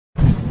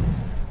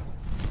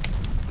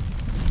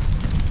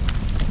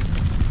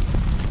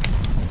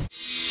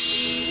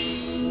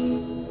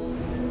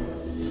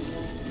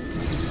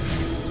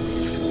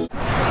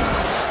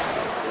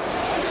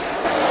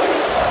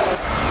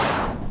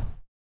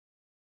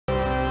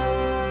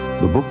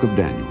The Book of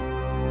Daniel,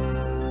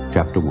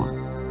 Chapter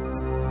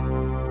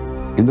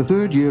 1. In the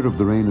 3rd year of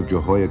the reign of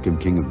Jehoiakim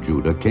king of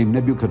Judah came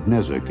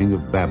Nebuchadnezzar king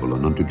of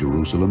Babylon unto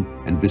Jerusalem,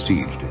 and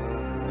besieged it.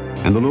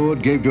 And the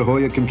Lord gave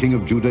Jehoiakim king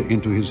of Judah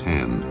into his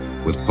hand,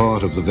 with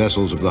part of the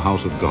vessels of the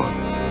house of God,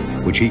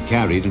 which he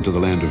carried into the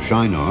land of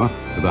Shinar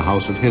to the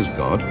house of his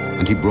God,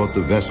 and he brought the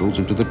vessels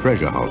into the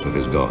treasure house of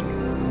his God.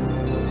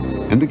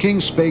 And the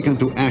king spake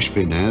unto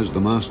Ashpenaz,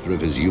 the master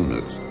of his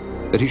eunuchs,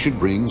 that he should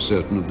bring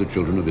certain of the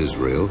children of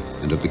Israel,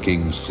 and of the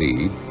king's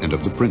seed, and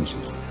of the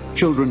princes,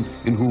 children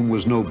in whom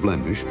was no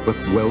blemish, but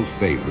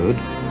well-favored,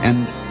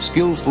 and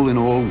skillful in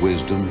all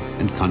wisdom,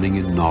 and cunning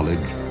in knowledge,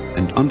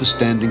 and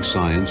understanding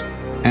science,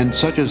 and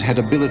such as had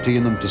ability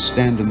in them to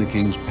stand in the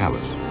king's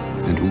palace,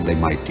 and whom they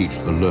might teach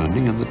the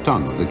learning and the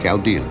tongue of the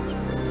Chaldeans.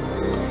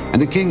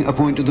 And the king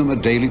appointed them a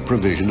daily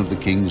provision of the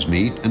king's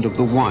meat and of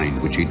the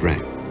wine which he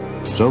drank,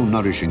 so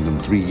nourishing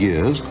them 3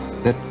 years,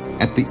 that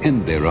at the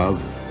end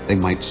thereof they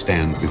might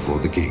stand before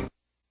the king.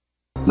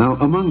 Now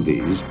among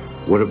these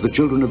were of the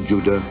children of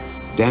Judah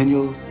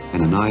Daniel,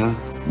 Hananiah,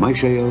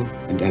 Mishael,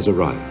 and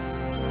Azariah,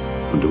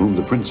 unto whom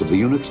the prince of the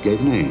eunuchs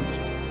gave names.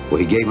 For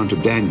he gave unto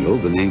Daniel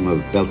the name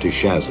of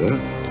Belteshazzar,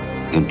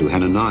 and to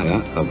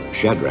Hananiah of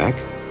Shadrack,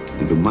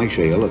 and to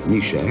Mishael of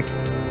Meshach,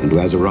 and to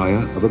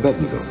Azariah of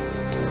Abednego.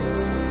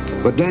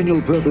 But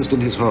Daniel purposed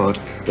in his heart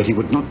that he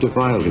would not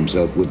defile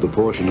himself with the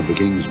portion of the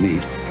king's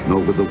meat, nor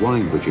with the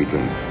wine which he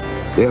drank.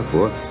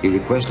 Therefore he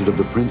requested of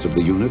the prince of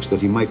the eunuchs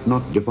that he might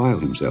not defile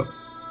himself.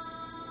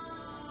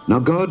 Now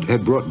God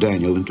had brought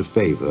Daniel into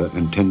favor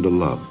and tender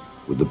love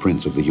with the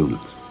prince of the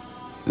eunuchs.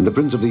 And the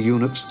prince of the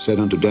eunuchs said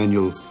unto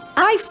Daniel,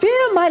 I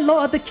fear my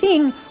lord the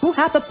king, who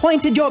hath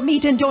appointed your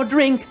meat and your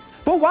drink.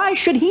 For why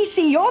should he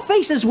see your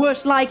faces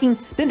worse liking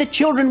than the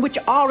children which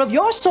are of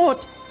your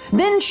sort?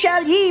 Then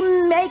shall ye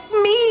make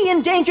me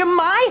endanger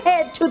my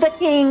head to the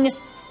king.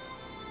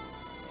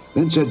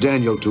 Then said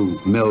Daniel to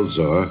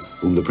Melzar,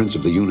 whom the prince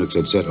of the eunuchs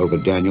had set over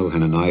Daniel,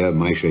 Hananiah,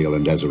 Mishael,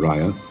 and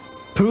Azariah,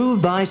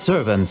 Prove thy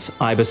servants,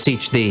 I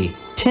beseech thee,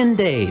 10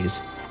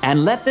 days,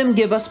 and let them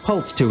give us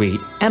pulse to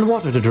eat, and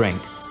water to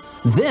drink.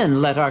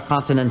 Then let our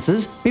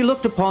countenances be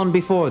looked upon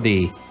before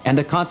thee, and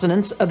the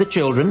countenance of the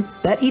children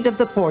that eat of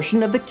the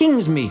portion of the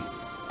king's meat.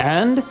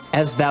 And,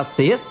 as thou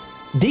seest,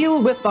 deal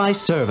with thy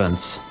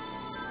servants.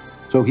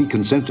 So he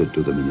consented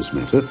to them in this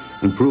matter,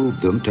 and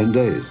proved them 10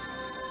 days.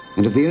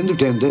 And at the end of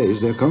 10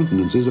 days their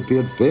countenances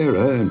appeared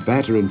fairer and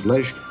fatter in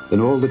flesh than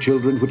all the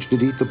children which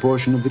did eat the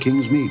portion of the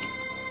king's meat.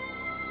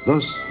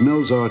 Thus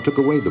Melzar took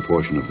away the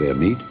portion of their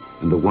meat,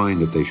 and the wine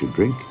that they should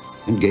drink,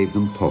 and gave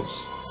them pulse.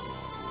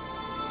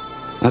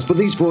 As for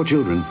these 4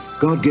 children,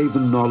 God gave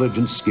them knowledge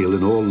and skill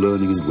in all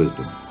learning and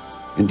wisdom.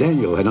 And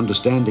Daniel had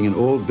understanding in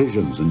all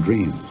visions and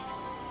dreams.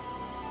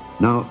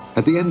 Now,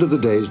 at the end of the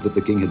days that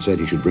the king had said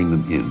he should bring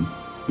them in,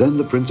 then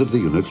the prince of the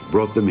eunuchs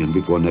brought them in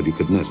before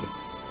Nebuchadnezzar.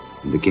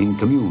 And the king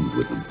communed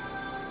with them.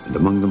 And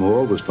among them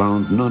all was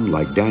found none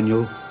like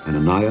Daniel,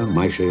 Hananiah,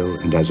 Mishael,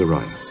 and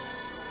Azariah.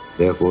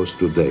 Therefore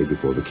stood they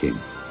before the king.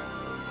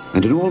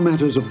 And in all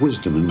matters of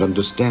wisdom and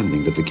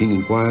understanding that the king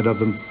inquired of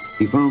them,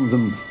 he found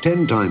them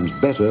 10 times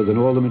better than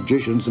all the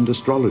magicians and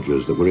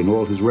astrologers that were in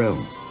all his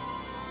realm.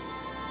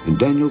 And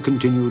Daniel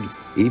continued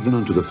even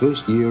unto the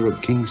 1st year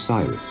of King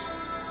Cyrus.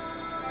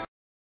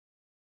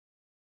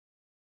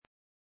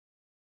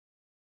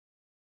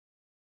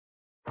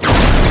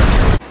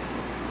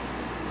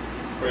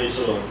 Praise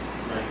the Lord.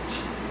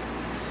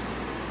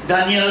 Right.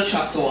 Daniel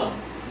chapter 1.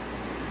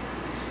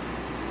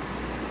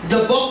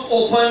 The book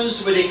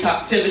opens with a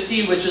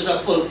captivity, which is a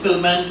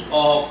fulfillment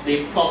of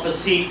the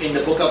prophecy in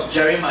the book of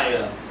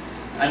Jeremiah.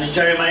 And in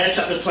Jeremiah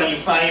chapter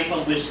 25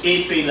 from verse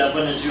 8 to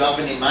 11, as you have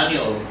in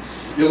Emmanuel,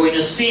 you're going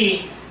to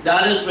see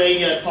that is where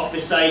he had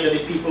prophesied that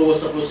the people were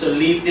supposed to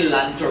leave the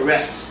land to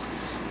rest.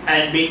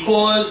 And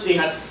because they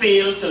had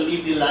failed to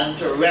leave the land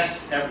to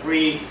rest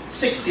every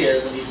 6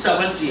 years, in the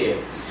 7th year,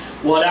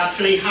 what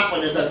actually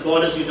happened is that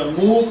God is going to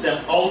move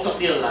them out of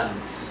their land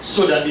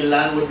so that the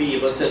land would be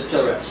able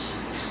to rest.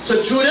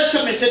 So Judah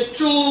committed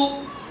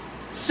 2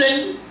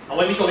 sins, and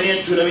when we talk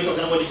about Judah, we're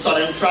talking about the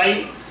southern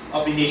tribe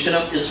of the nation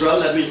of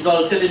Israel that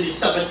resulted in the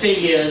 70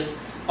 years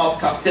of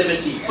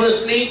captivity.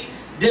 Firstly,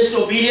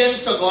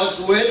 disobedience to God's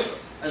word,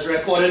 as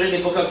recorded in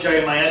the book of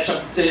Jeremiah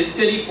chapter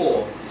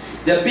 34.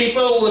 The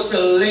people were to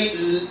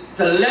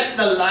let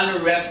the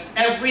land rest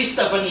every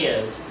 7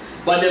 years,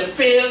 but they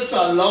failed to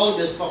allow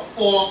this for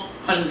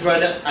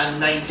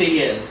 490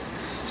 years.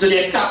 So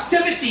their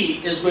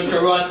captivity is going to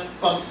run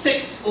from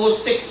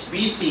 606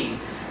 BC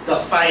to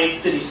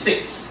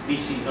 536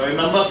 BC. Now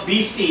remember,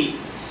 BC,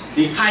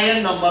 the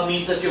higher number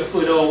means that you're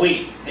further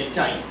away in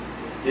time.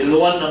 The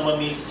lower number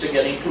means that you're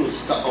getting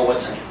close to our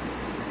time.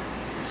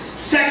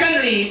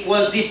 Secondly,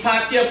 was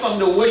departure from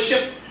the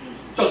worship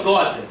to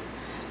God.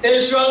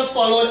 Israel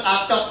followed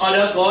after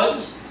other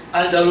gods,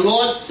 and the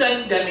Lord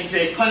sent them into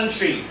a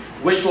country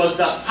which was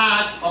the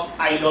heart of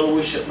idol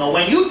worship. Now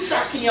when you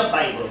track in your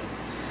Bible,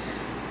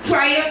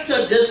 prior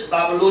to this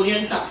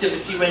Babylonian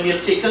captivity, when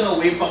they're taken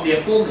away from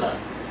their homeland,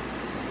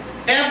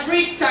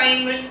 Every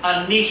time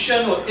a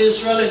nation or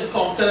Israel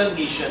encounter a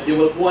nation, they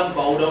will go and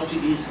bow down to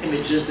these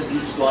images and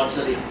these gods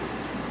that they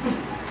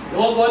have. You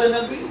know what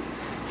God did?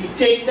 He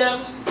take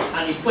them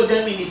and he put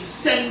them in the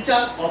center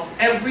of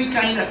every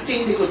kind of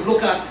thing they could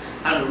look at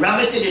and ram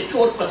it in the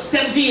throat for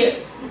 70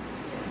 years.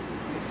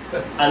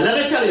 And let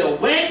me tell you,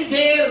 when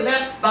they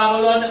left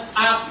Babylon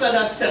after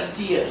that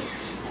 70 years,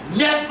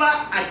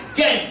 never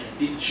again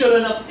the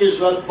children of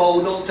Israel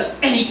bowed down to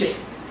anything.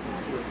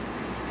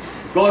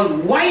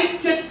 God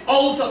wiped it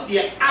out of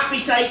their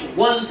appetite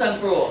once and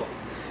for all.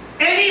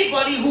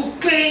 Anybody who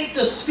claimed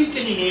to speak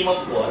in the name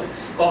of God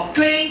or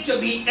claimed to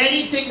be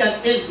anything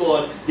that is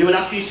God, they will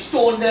actually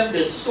stone them,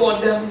 they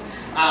sword them,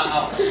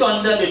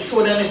 stun them, they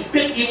throw them in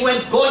pit. Even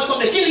when God come,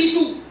 they kill you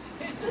too.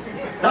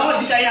 That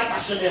was the kind of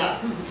passion they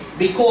had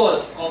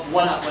because of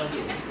what happened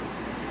here.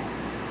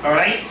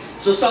 Alright?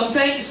 So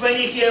sometimes when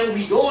you hear,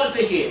 we don't want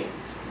to hear,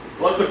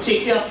 God could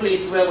take you a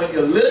place where when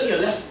you learn your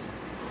lesson,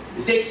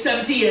 it takes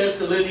 70 years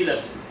to learn the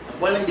lesson. And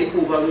why don't they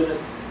overlearn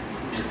it?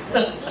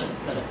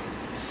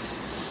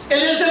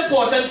 It is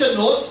important to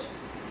note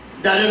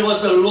that it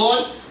was the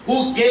Lord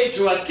who gave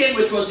Joachim,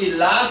 which was the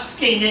last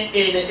king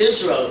in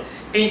Israel,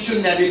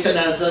 into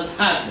Nebuchadnezzar's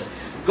hand.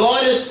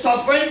 God is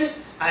sovereign,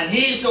 and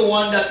He is the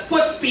one that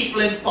puts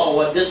people in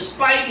power.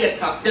 Despite their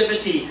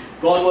captivity,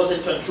 God was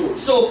in control.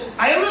 So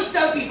I always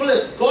tell people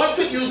this: God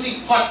could use the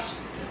hot,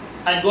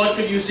 and God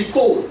could use the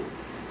cold.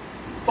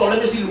 Problem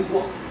is the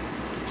lukewarm.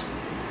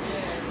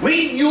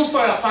 We knew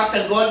for a fact,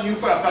 and God knew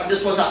for a fact,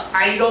 this was an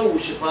idol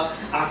worshiper,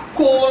 a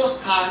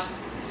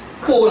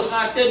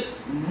cold-hearted,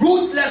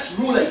 ruthless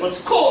ruler. It was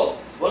cold.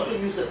 God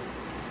could use it.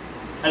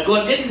 And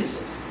God didn't use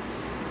it.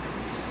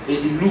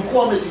 Is the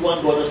lukewarm is the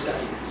one God has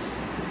guided.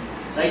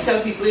 I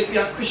tell people, if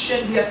you're a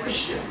Christian, be a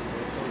Christian.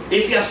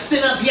 If you're a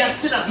sinner, be a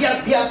sinner. Be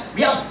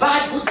a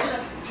bad, good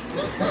sinner.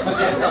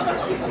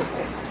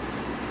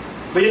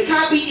 But you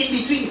can't be in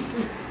between.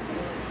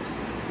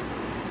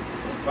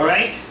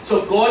 Alright?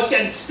 So God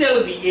can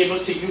still be able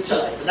to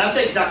utilize. And that's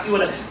exactly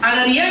what. And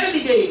at the end of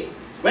the day,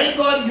 when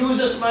God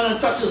uses man and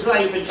touches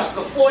life in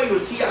chapter 4, you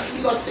will see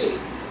actually got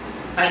saved.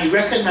 And he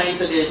recognized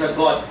that there is a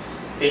God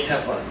in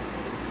heaven.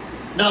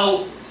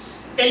 Now,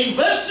 in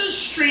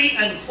verses 3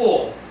 and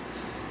 4,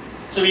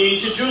 so we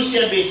introduce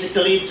here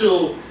basically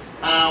to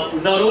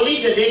not only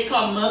did they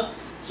come,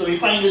 so we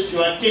find this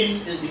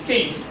Joachim is the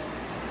king.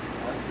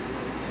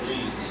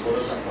 Jeez, what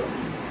does that mean?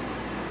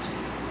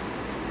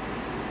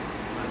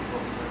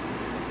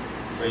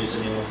 Praise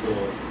the name of the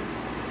Lord.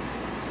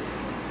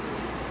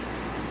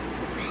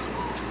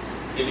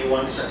 Give me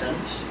 1 second.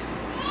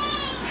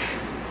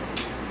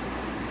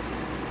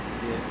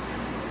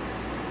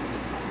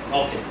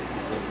 Okay.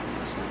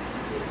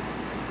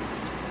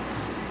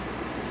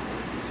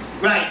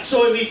 Right,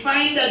 so we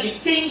find that the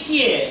king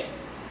here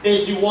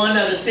is the one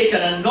that is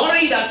taken, and not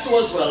only that too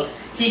as well,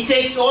 he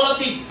takes all of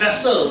the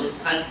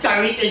vessels and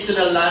carry it into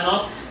the land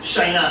of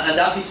Shinar, and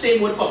that's the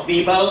same word for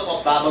Babel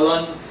or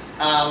Babylon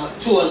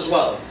too as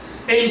well.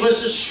 In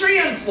verses 3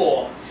 and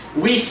 4,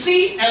 we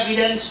see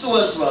evidence too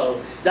as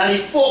well that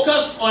he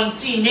focused on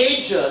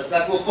teenagers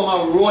that were from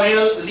a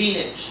royal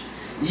lineage.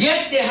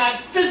 Yet they had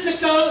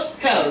physical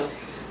health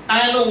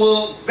and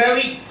were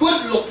very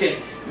good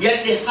looking,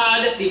 yet they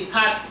had the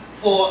heart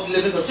for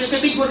living God. So you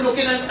can be good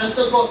looking and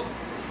serve God.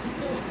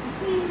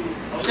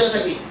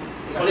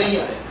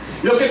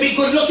 You can be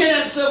good looking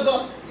and serve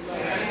God.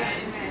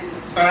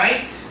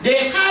 Alright?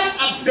 They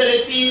had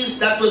abilities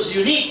that was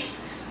unique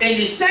in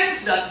the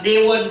sense that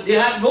they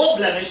had no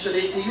blemish, so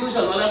they used to use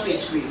a lot of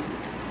face cream.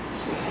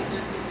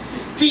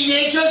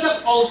 Teenagers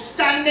of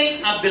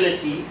outstanding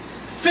ability,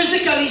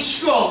 physically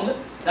strong,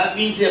 that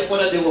means therefore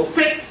that they were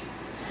fit.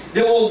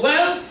 They were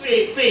well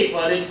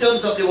favored in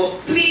terms of they were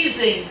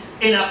pleasing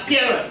in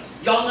appearance,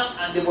 young,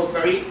 and they were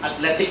very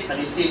athletic at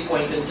the same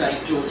point in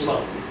time too as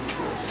well.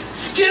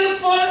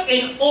 Skillful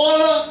in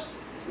all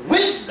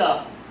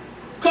wisdom,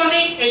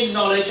 cunning in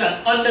knowledge,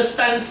 and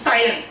understand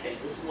science.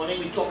 This morning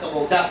we talk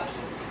about that.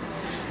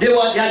 They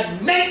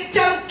had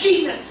mental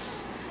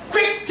keenness,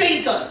 quick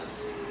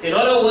thinkers. In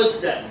other words,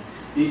 then,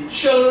 the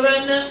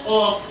children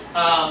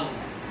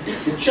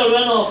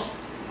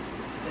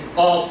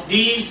of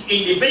these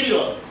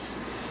individuals,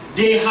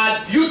 they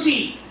had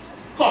beauty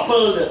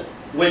coupled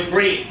with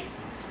brain.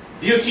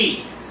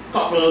 Beauty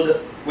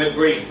coupled with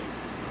brain.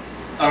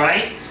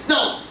 Alright?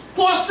 Now,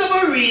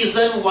 possible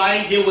reason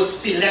why they were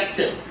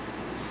selected.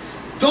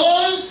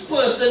 Those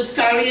persons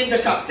carrying the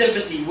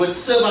captivity would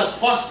serve as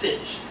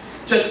hostage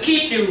to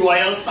keep the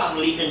royal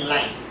family in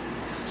line.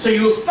 So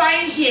you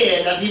find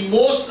here that he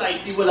most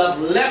likely will have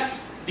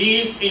left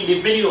these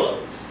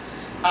individuals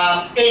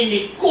in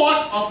the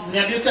court of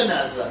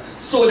Nebuchadnezzar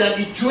so that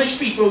the Jewish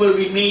people will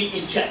remain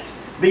in check,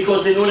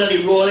 because they know that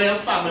the royal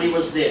family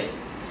was there.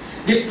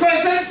 The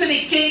presence in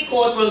the king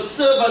court will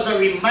serve as a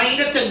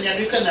reminder to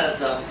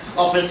Nebuchadnezzar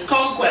of his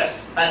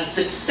conquest and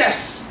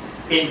success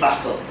in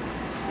battle.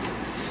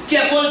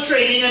 Careful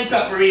training and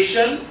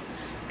preparation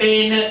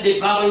in the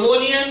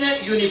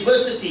Babylonian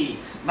university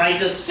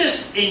might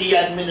assist in the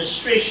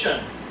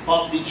administration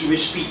of the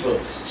Jewish people.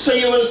 So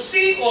you will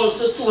see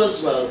also too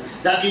as well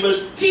that he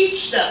will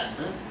teach them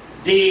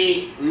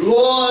the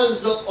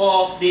laws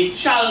of the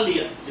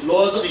Chaldeans,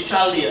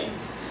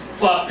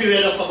 for a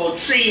period of about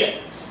 3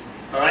 years.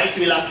 Alright,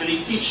 he will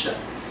actually teach them.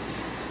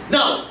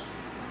 Now,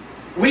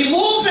 we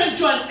move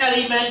into an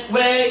element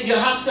where you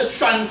have to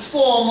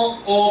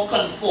transform or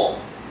conform.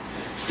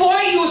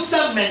 4 youths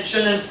are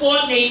mentioned and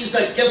 4 names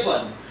are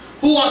given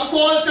who are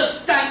called to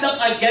stand up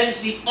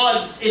against the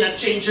odds in a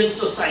changing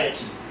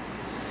society.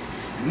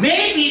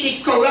 Maybe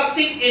the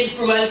corrupting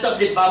influence of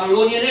the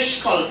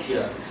Babylonianish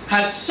culture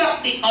had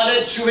sucked the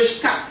other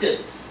Jewish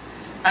captives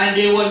and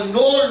they were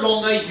no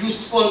longer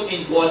useful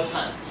in God's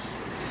hands.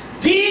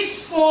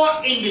 These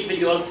 4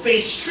 individuals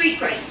faced 3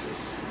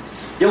 crises.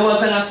 There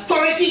was an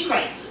authority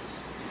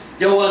crisis,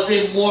 there was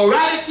a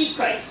morality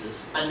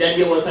crisis, and then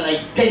there was an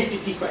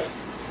identity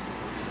crisis.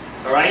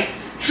 Alright?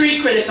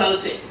 3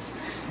 critical things.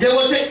 They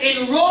were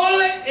to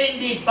enroll in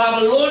the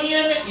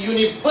Babylonian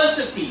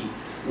university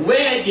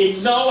where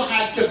they now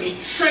had to be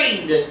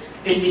trained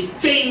in the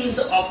things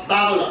of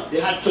Babylon.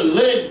 They had to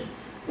learn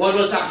what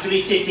was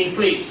actually taking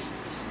place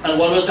and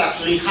what was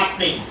actually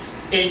happening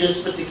in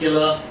this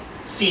particular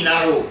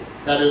scenario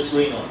that is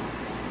going on.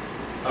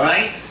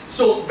 Alright?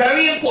 So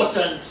very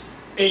important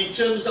in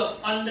terms of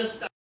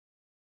understanding.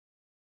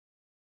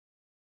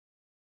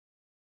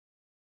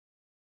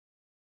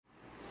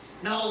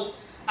 Now,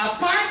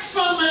 apart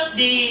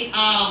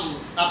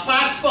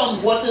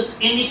from what is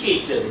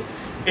indicated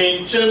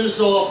in terms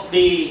of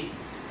the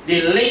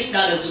link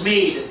that is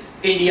made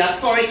in the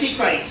authority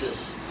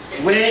crisis,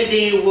 where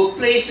they were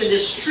placed in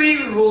this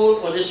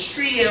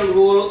 3-year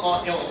role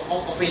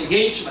of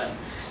engagement,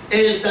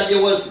 is that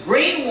there was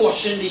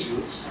brainwashing the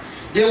youths.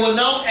 They were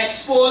now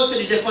exposed to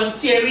the different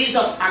theories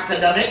of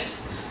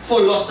academics,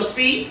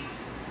 philosophy,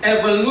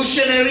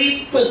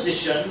 evolutionary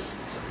positions,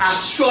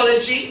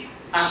 astrology,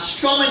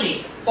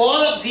 astronomy.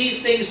 All of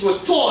these things were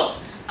taught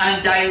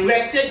and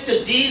directed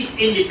to these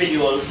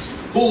individuals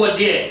who were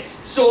there.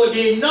 So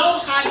they now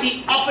had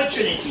the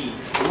opportunity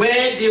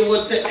where they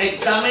were to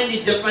examine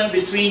the difference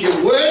between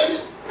the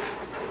word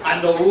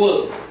and the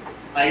world.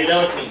 Are you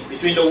there with me?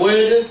 Between the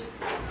word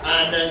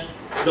and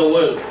the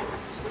world.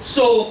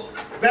 So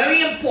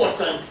very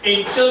important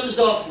in terms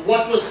of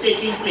what was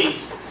taking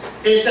place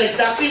is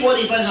exactly what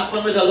even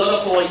happened with a lot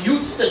of our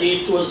youths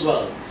today too as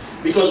well.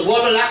 Because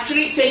what will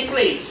actually take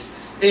place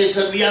is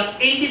that we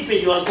have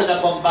individuals that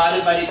are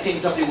bombarded by the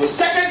things of the world.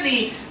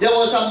 Secondly, there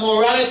was a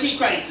morality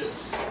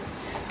crisis.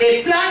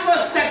 A plan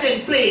was set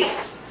in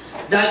place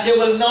that they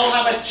will now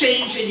have a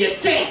change in their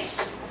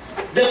taste.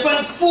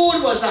 Different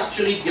food was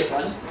actually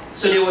given,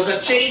 so there was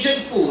a change in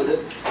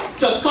food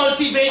to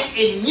cultivate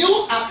a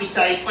new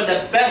appetite for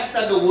the best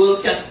that the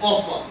world can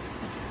offer.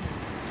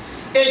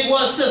 It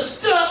was to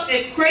stir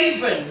a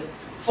craving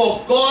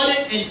for God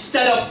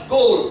instead of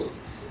gold,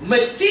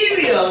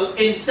 material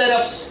instead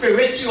of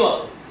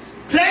spiritual,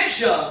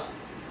 pleasure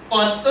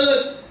on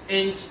earth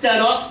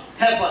instead of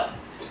heaven.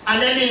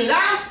 And then the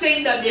last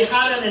thing that they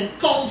had an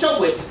encounter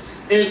with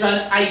is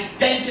an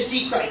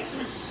identity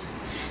crisis.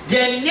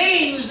 Their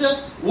names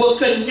were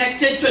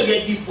connected to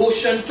their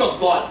devotion to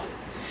God.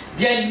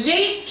 Their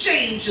name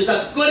change is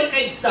a good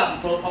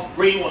example of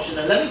brainwashing.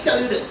 And let me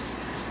tell you this,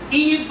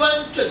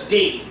 even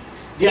today,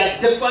 there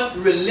are different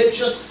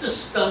religious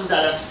systems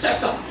that are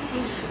set up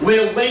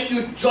where when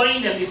you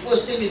join them, the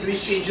first thing they do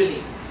is change your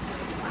name.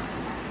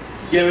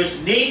 There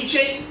is name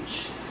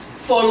change,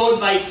 followed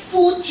by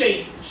food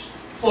change,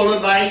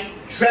 followed by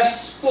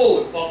dress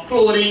code or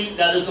clothing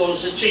that is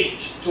also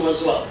changed too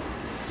as well.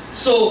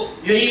 So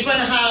you even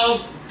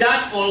have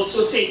that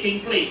also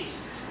taking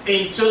place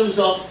in terms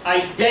of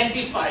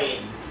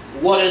identifying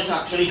what is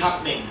actually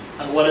happening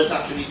and what is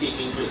actually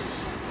taking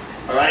place.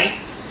 Alright?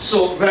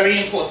 So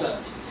very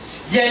important.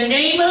 Their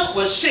name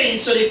was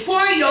changed. So the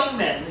 4 young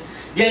men,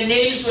 their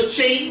names were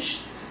changed.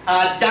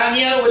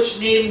 Daniel, which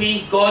name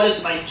means God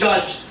is my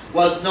judge,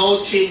 was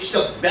now changed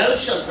to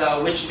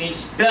Belshazzar, which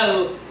means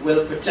Bel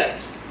will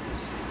protect.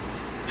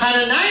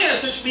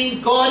 Hananias, which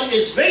means God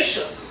is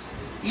gracious.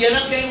 He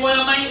ended up getting one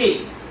of my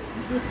name,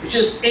 which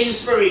is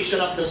inspiration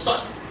of the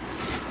sun.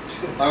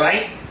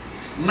 Alright?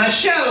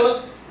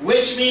 Michelle,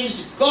 which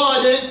means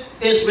God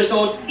is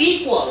without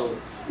equal,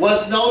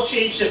 was now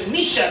changed to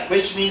Meshach,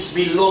 which means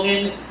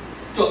belonging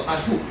to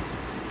Ahu.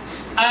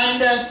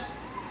 And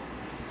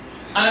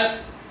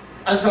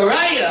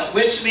Azariah,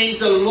 which means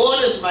the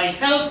Lord is my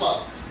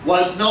helper,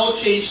 was now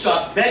changed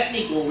to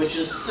Abednego, which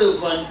is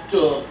servant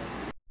to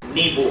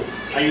Nebo.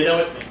 Are you there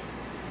with me?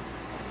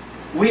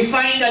 We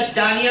find that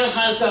Daniel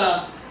has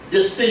a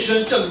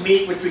decision to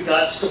make with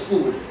regards to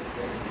food.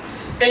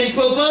 In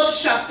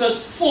Proverbs chapter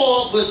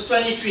 4 verse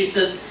 23 it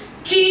says,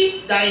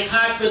 keep thy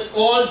heart with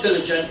all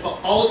diligence, for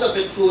out of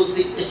it flows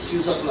the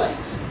issues of life.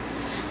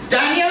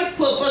 Daniel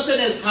purposed in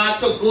his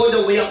heart to go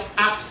the way of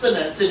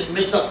abstinence in the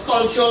midst of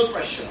cultural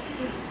pressure,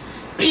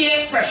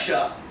 peer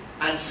pressure,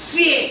 and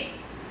fear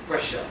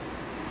pressure.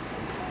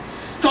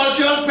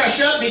 Cultural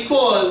pressure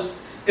because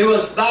it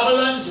was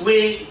Babylon's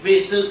way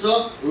versus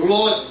the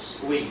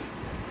Lord's way.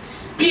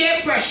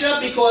 peer pressure,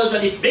 because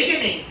at the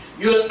beginning,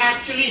 you'll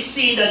actually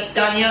see that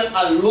Daniel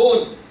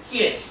alone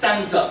here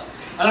stands up.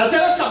 And I'll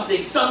tell you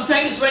something,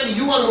 sometimes when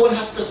you alone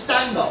have to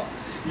stand up,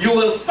 you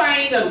will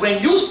find that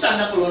when you stand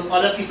up alone,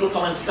 other people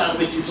come and stand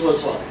with you too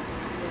as well.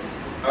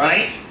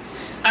 Alright?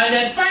 And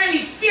then finally,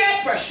 fear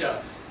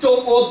pressure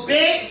to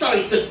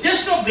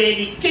disobey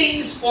the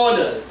king's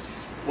orders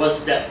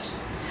was death.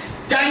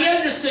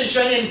 Daniel's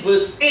decision in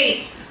verse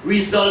 8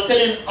 resulted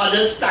in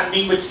others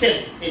standing with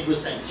him in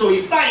verse 9. So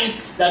we find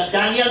that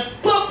Daniel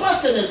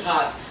purposed in his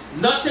heart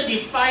not to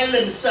defile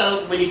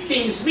himself with the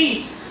king's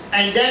meat.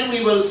 And then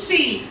we will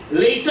see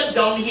later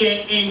down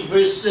here in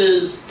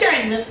verses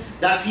 10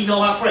 that we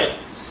know our friend.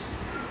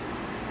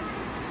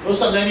 So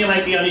sometimes you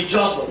might be on a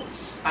job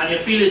and you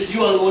feel it's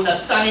you alone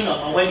that's standing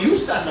up. And when you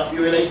stand up,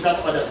 you realize that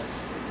others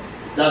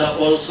that are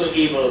also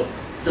able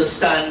to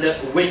stand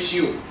with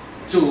you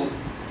too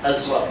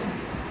as well.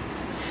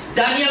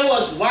 Daniel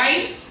was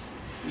wise,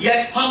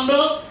 yet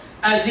humble,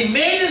 as he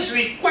made his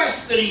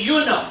request to the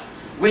eunuch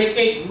with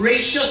a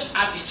gracious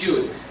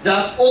attitude,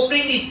 thus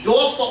opening the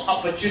door for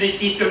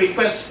opportunity to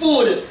request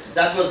food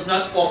that was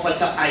not offered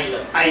to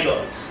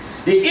idols.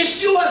 The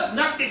issue was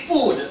not the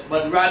food,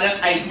 but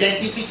rather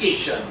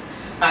identification,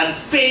 and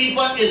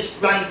favor is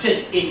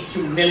granted in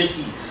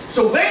humility.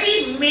 So when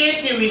he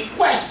made the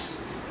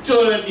request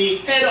to the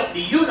head of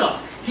the eunuch,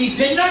 he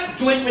did not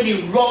do it with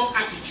the wrong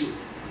attitude.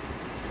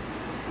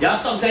 Yeah,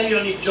 sometimes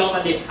you're on a job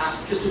and they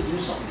ask you to do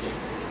something,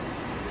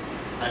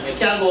 and you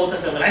can't go out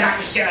and tell them,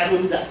 I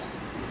don't do that.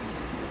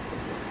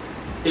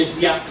 It's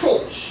the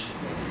approach.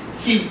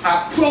 He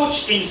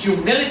approached in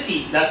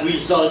humility that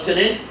resulted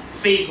in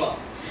favor.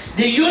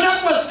 The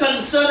eunuch was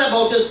concerned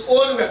about his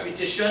own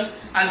reputation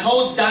and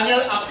how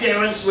Daniel's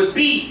appearance would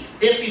be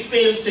if he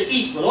failed to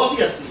eat. Well,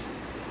 obviously.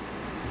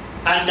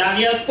 And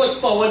Daniel put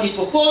forward the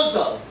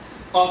proposal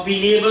of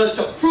being able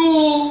to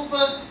prove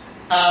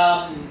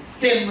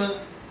him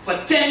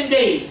for 10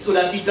 days so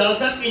that he does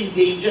not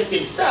endanger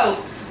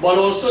himself, but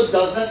also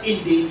does not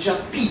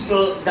endanger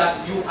people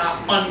that you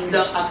are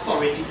under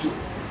authority to.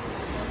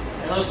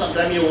 You know,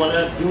 sometimes you want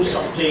to do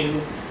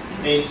something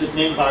in certain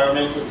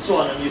environments and so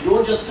on, and you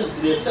don't just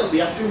consider yourself.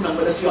 You have to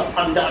remember that you are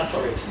under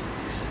authority.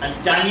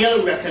 And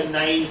Daniel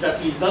recognized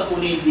that he's not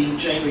only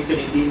endangering, he can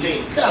endanger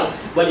himself,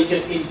 but he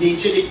can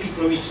endanger the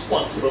people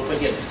responsible for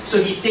him.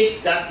 So he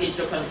takes that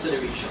into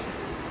consideration.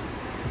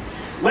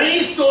 When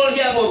he's told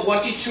here about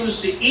what he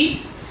chooses to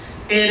eat,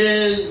 it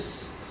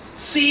is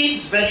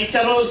seeds,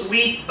 vegetables,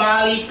 wheat,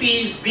 barley,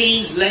 peas,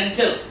 beans,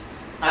 lentil,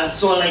 and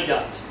so on like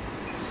that.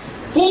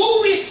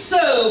 Who we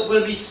serve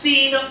will be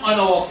seen on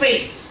our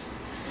face.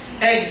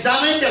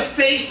 Examine the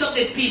face of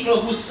the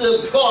people who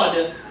serve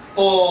God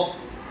or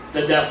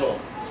the devil.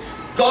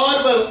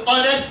 God will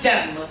honor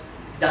them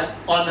that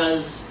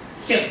honors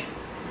him.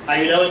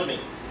 Are you there with me?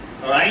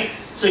 Alright?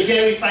 So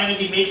here we find that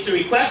he makes a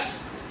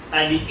request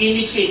and he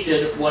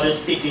indicated what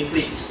is taking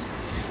place.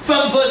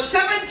 From verse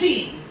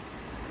 17,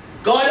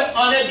 God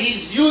honored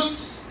these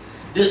youths'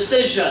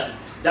 decision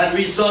that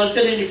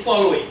resulted in the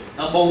following.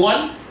 Number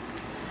one,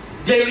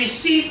 they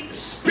received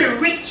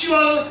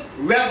spiritual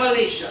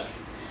revelation.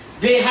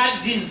 They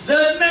had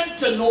discernment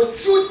to know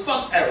truth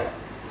from error.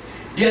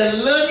 Their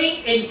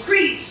learning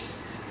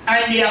increased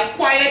and they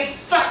acquired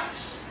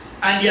facts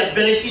and the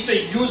ability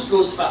to use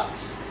those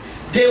facts.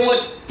 They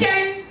were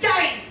 10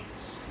 times,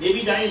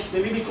 maybe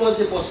because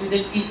they possibly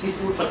didn't eat the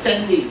food for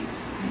 10 days,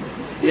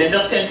 they end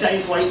up 10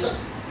 times wiser.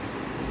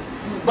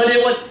 But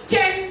they were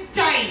 10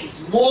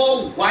 times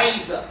more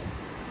wiser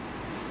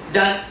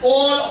than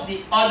all of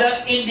the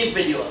other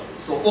individuals,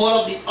 so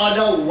all of the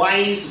other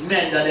wise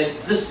men that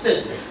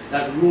existed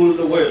that ruled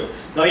the world.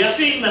 Now you have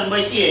to remember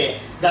here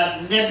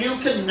that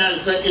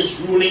Nebuchadnezzar is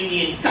ruling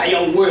the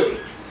entire world.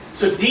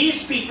 So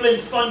these people in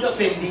front of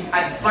him, the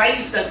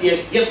advice that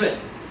they are given,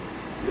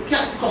 you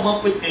can't come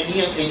up with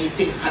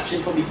anything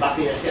hatching from the back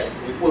of your head,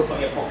 you pull from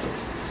your pocket.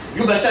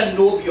 You better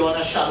know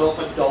beyond a shadow of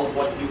a doubt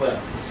what you were.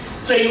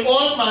 So in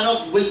all manner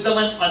of wisdom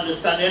and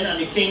understanding, and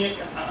the king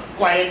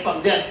acquired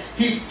from them,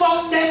 he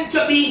found them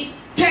to be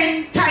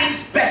 10 times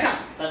better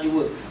than the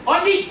world.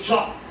 On the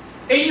job,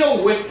 in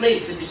your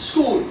workplace, in the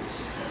schools,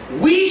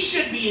 we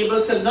should be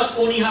able to not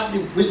only have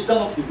the wisdom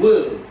of the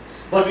world,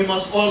 but we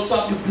must also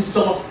have the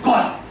wisdom of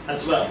God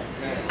as well.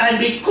 And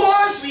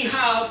because we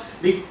have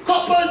the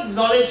coupled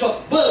knowledge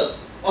of both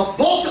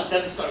of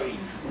them,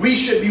 we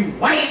should be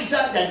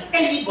wiser than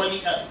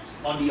anybody else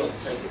on the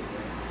outside.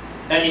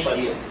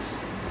 Anybody else.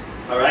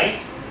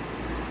 Alright?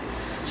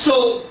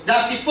 So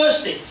that's the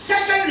first thing.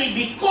 Secondly,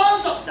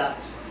 because of that,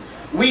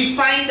 we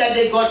find that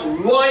they got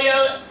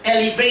royal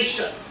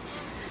elevation.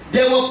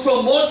 They were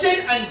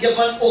promoted and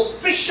given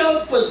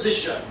official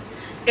position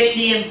in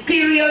the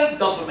imperial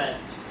government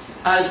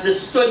as they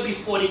stood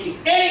before the king.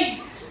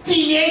 Hey,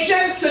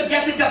 teenagers could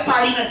get into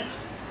parliament.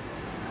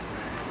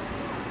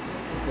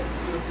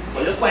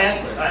 Well, you're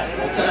quiet.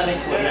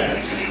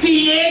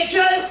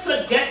 Teenagers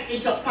could get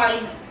into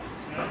parliament.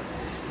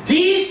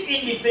 These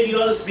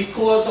individuals,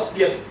 because of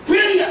their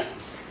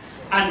brilliance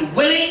and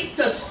willing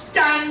to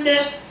stand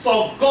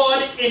for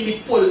God in the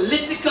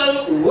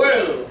political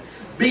world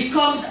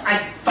becomes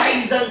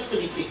advisors to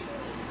the king.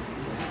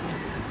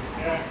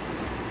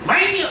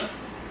 Mind you,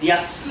 they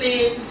are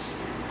slaves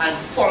and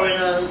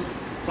foreigners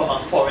from a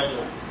foreign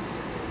land.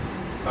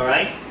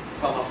 Alright?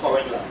 From a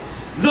foreign land.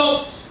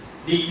 Note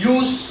the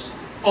use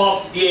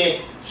of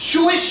their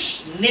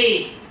Jewish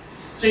name.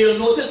 So you'll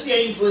notice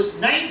here in verse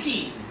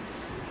 19,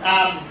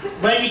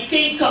 when the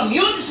king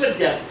communes with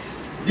them,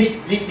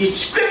 the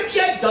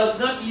scripture does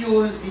not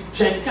use the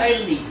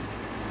Gentile name,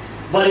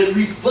 but it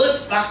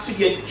reverts back to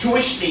their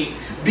Jewish name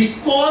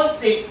because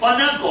they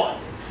honor God.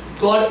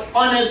 God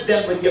honors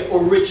them with their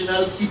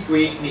original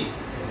Hebraic name,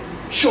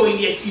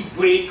 showing their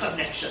Hebraic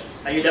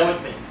connections. Are you there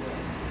with me?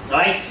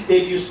 Right?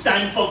 If you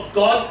stand for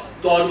God,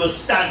 God will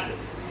stand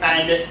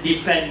and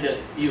defend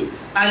you.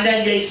 And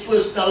then there is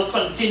personal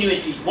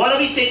continuity. One of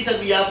the things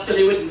that we have to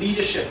do with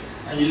leadership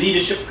and the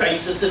leadership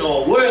crisis in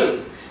our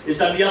world is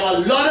that we have a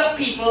lot of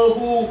people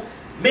who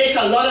make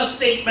a lot of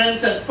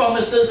statements and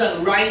promises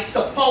and rise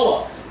to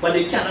power, but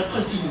they cannot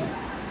continue.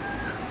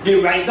 They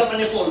rise up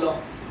and they fall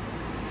down.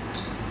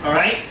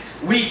 Alright?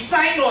 We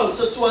find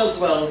also too as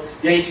well,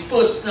 there is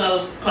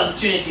personal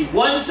continuity.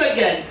 Once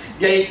again,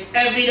 there is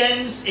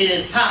evidence in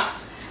his heart.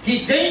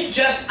 He didn't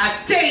just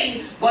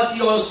attain, but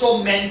he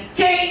also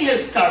maintained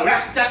his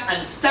character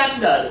and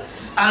standard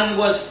and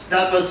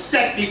that was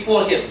set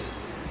before him.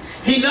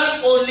 He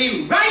not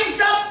only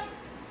rise up,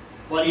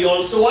 but he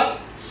also what?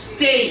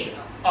 Stayed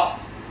up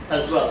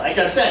as well. Like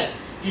I said,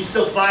 he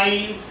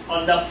survived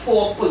under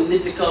 4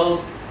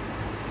 political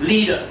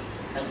leaders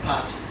and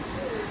parties.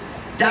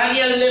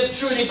 Daniel lived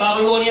through the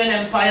Babylonian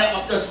Empire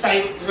up to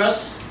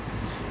Cyrus,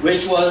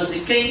 which was the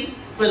king,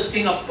 first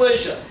king of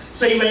Persia.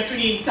 So he went through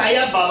the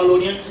entire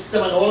Babylonian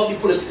system and all of the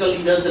political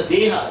leaders that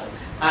they had.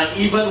 And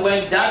even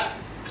when that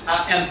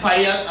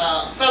empire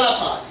fell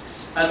apart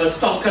and was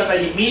conquered by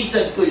the Medes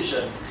and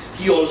Persians,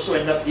 he also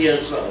ended up there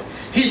as well.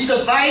 He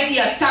survived the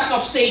attack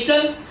of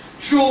Satan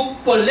through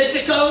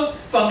politics,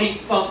 from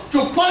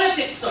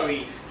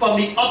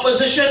the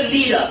opposition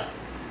leader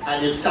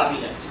and his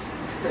cabinet.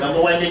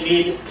 Remember when they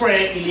made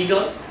prayer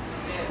illegal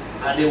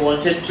and they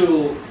wanted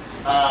to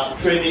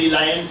train in the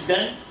lion's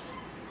den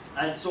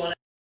and so on.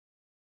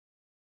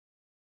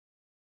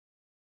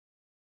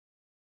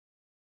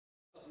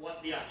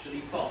 What they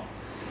actually found.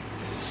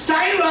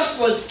 Cyrus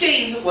was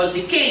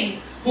the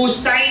king who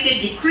signed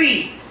a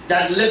decree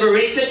that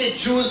liberated the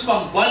Jews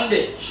from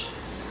bondage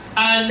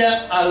and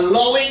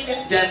allowing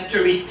them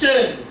to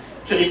return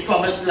to the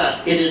promised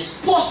land. It is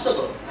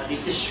possible, and the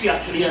history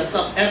actually has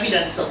some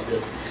evidence of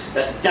this,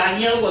 that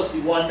Daniel was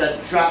the one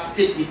that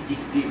drafted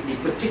the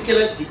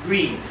particular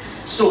decree.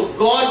 So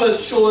God will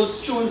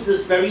choose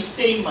this very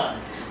same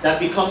man that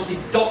becomes the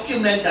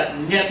document that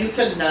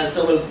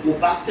Nebuchadnezzar will go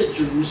back to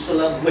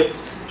Jerusalem with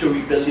to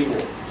rebuild the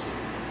walls.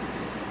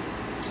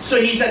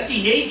 So he's a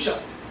teenager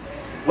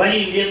when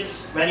he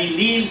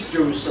leaves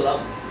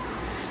Jerusalem.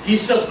 He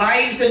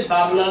survives in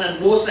Babylon, and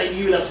most likely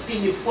you will have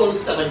seen the full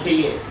 70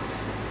 years.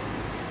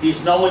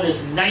 He's now in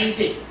his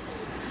 90s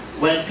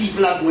when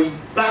people are going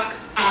back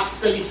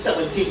after the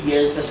 70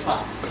 years has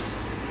passed.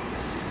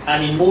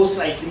 And he most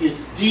likely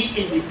is the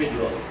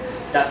individual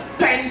that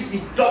pens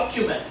the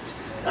document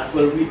that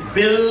will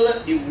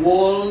rebuild the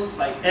walls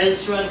by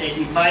Ezra,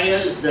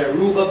 Nehemiah,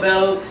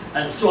 Zerubbabel,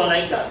 and so on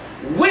like that,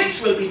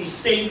 which will be the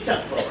same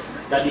temple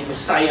that the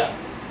Messiah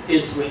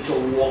is going to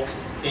walk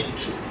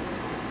into.